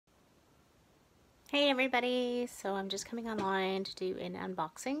Hey everybody, so I'm just coming online to do an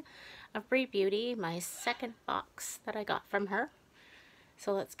unboxing of Breebeauty, my second box that I got from her.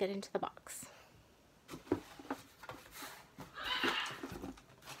 So let's get into the box.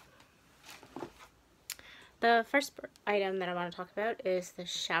 The first item that I want to talk about is the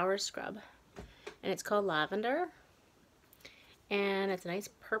shower scrub, and it's called Lavender, and it's a nice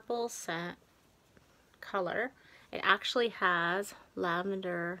purple scent color. It actually has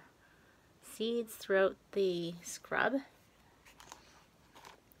lavender seeds throughout the scrub.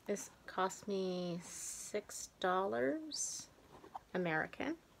 This cost me $6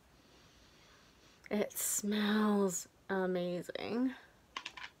 American. It smells amazing.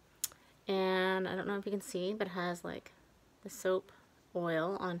 And I don't know if you can see, but it has like the soap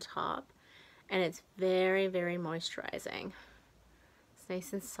oil on top. And it's very, very moisturizing. It's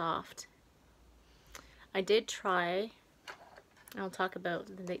nice and soft. I did try, I'll talk about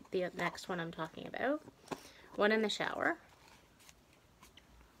the next one I'm talking about. One in the shower.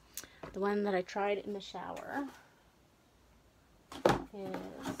 The one that I tried in the shower is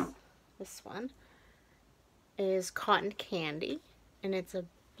this one. Is Cotton Candy, and it's a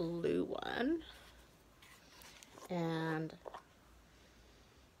blue one. And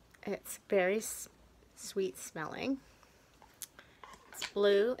it's very sweet smelling. It's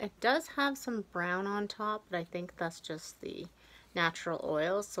blue. It does have some brown on top, but I think that's just the natural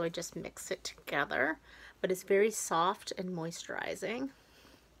oil, so I just mix it together. But it's very soft and moisturizing.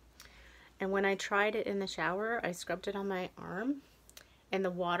 And when I tried it in the shower, I scrubbed it on my arm, and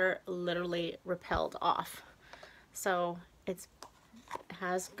the water literally repelled off. So it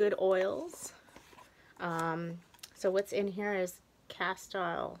has good oils. So what's in here is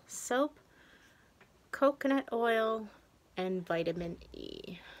castile soap, coconut oil, and vitamin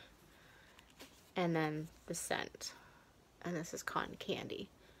E. And then the scent. And this is Cotton Candy.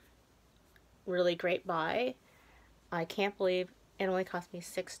 Really great buy. I can't believe it only cost me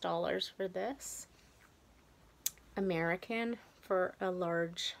 $6 for this. American for a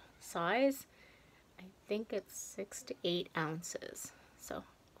large size. I think it's 6 to 8 ounces. So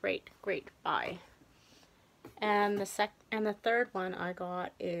great buy. And the third one I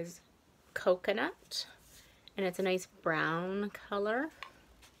got is coconut, and it's a nice brown color.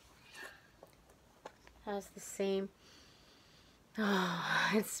 Has the same. Oh,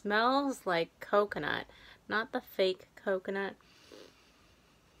 it smells like coconut, not the fake coconut,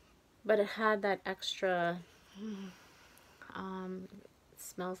 but it had that extra. It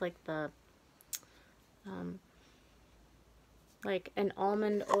smells like the. Like an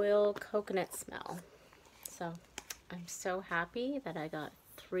almond oil coconut smell. So I'm so happy that I got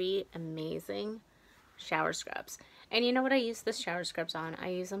 3 amazing shower scrubs. And you know what I use this shower scrubs on? I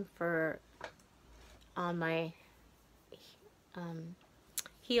use them on my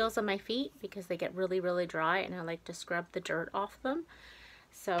heels of my feet because they get really dry, and I like to scrub the dirt off them.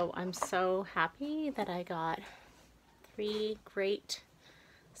 So I'm so happy that I got 3 great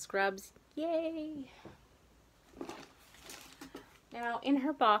scrubs. Yay! Now, in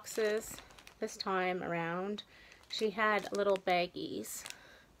her boxes this time around, she had little baggies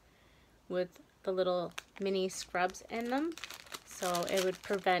with the little mini scrubs in them, so it would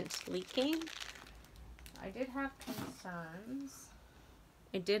prevent leaking. I did have concerns.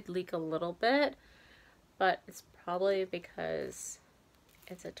 It did leak a little bit, but it's probably because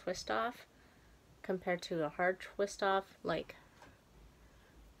it's a twist off compared to a hard twist off like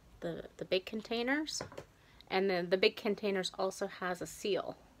the big containers. And then the big containers also has a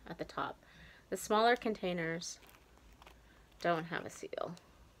seal at the top. The smaller containers don't have a seal.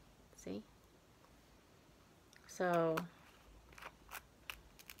 See? So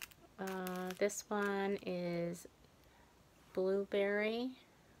this one is blueberry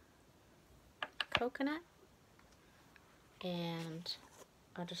coconut, and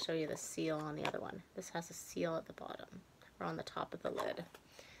I'll just show you the seal on the other one. This has a seal at the bottom or on the top of the lid.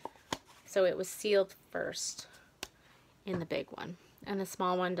 So it was sealed first in the big one, and the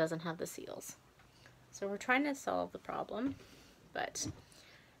small one doesn't have the seals. So we're trying to solve the problem, but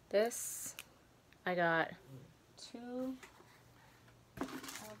this, I got 2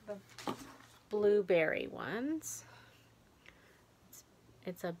 of the blueberry ones.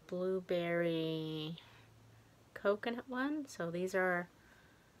 It's a blueberry coconut one, so these are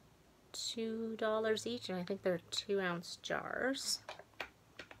 $2 each, and I think they're 2-ounce jars.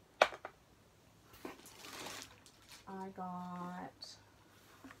 I got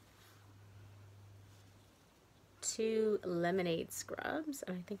 2 lemonade scrubs,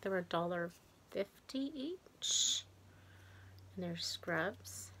 and I think they were $1.50 each. And they're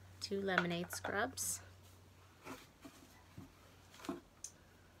scrubs, 2 lemonade scrubs.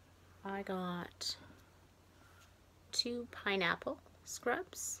 I got 2 pineapple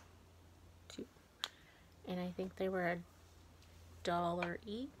scrubs. 2. And I think they were $1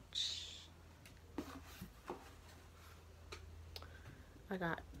 each. I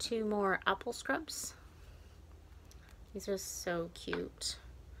got 2 more apple scrubs. These are so cute.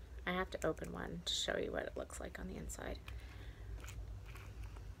 I have to open one to show you what it looks like on the inside.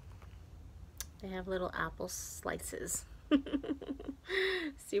 They have little apple slices.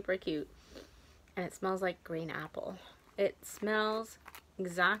 Super cute. And it smells like green apple. It smells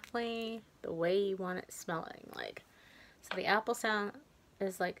exactly the way you want it smelling like. So the apple sound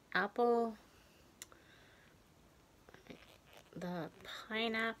is like apple. The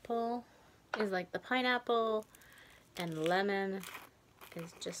pineapple is like the pineapple, and lemon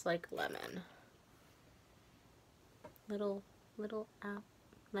is just like lemon. Little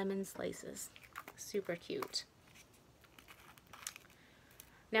lemon slices. Super cute.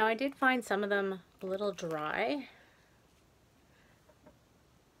 Now I did find some of them a little dry,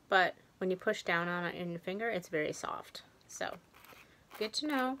 but when you push down on it in your finger, it's very soft. So, good to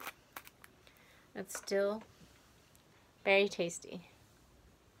know. It's still very tasty.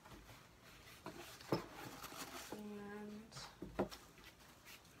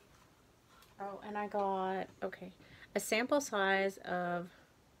 And I got, a sample size of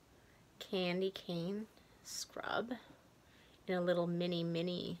candy cane scrub in a little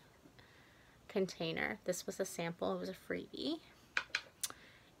mini container. This was a sample, it was a freebie.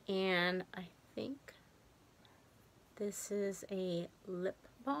 And I think this is a lip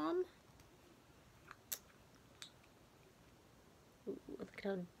balm. Ooh, look at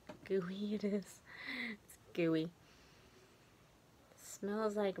how gooey it is. It's gooey.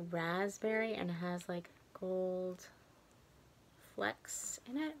 Smells like raspberry and it has like gold flecks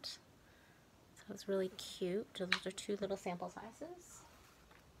in it. So it's really cute. Those are 2 little sample sizes.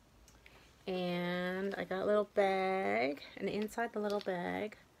 And I got a little bag, and inside the little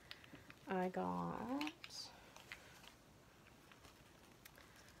bag I got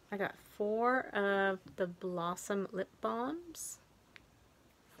 4 of the Blossom lip balms.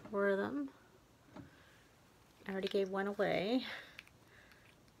 4 of them. I already gave one away.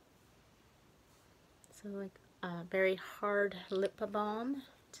 So like a very hard lip balm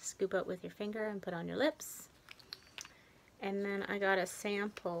to scoop out with your finger and put on your lips. And then I got a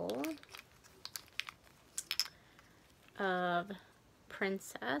sample of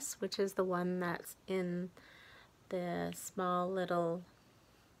Princess, which is the one that's in the small little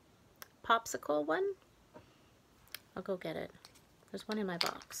popsicle one. I'll go get it. There's one in my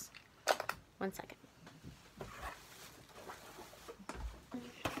box. 1 second.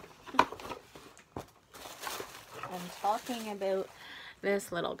 I'm talking about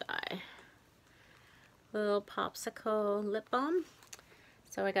this little guy. Little popsicle lip balm.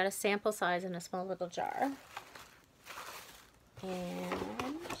 So I got a sample size in a small little jar.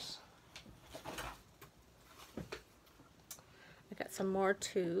 And I got some more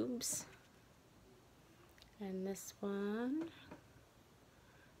tubes. And this one,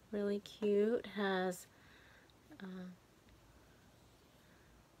 really cute, has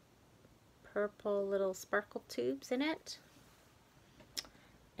purple little sparkle tubes in it.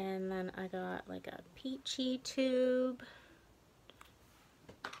 And then I got like a peachy tube.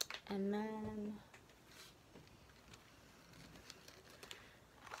 And then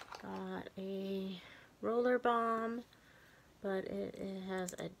got a roller balm, but it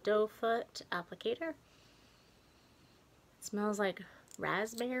has a doe foot applicator. It smells like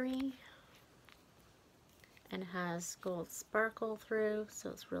raspberry and has gold sparkle through, so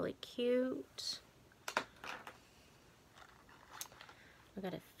it's really cute. I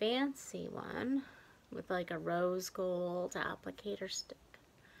got a fancy one with like a rose gold applicator stick.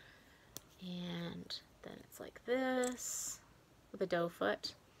 And then it's like this with a doe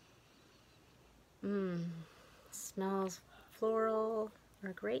foot. Smells floral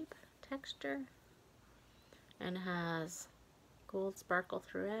or grape texture and has gold sparkle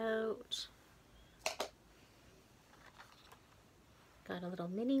throughout. Got a little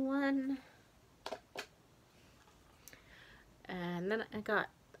mini one. And then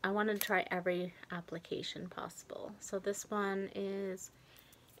I wanted to try every application possible. So this one is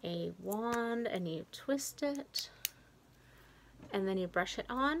a wand and you twist it and then you brush it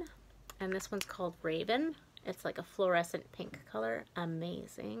on. And this one's called Raven. It's like a fluorescent pink color.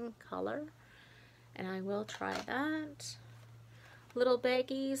 Amazing color. And I will try that. Little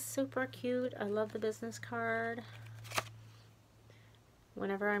baggies, super cute. I love the business card.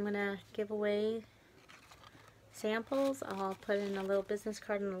 Whenever I'm gonna give away samples, I'll put in a little business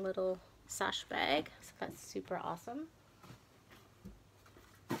card in a little sash bag. So that's super awesome.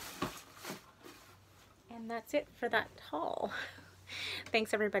 And that's it for that haul.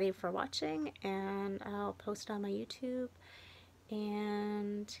 Thanks everybody for watching, and I'll post it on my YouTube.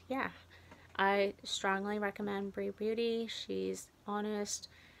 And yeah, I strongly recommend Breebeauty. She's honest,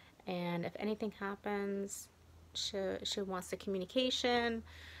 and if anything happens, she wants the communication,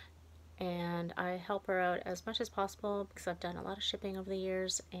 and I help her out as much as possible because I've done a lot of shipping over the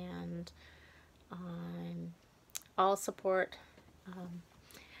years, and I'll support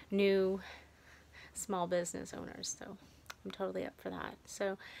new small business owners, so I'm totally up for that.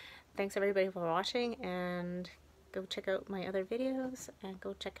 So thanks everybody for watching, and go check out my other videos, and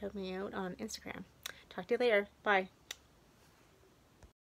go check me out on Instagram. Talk to you later. Bye.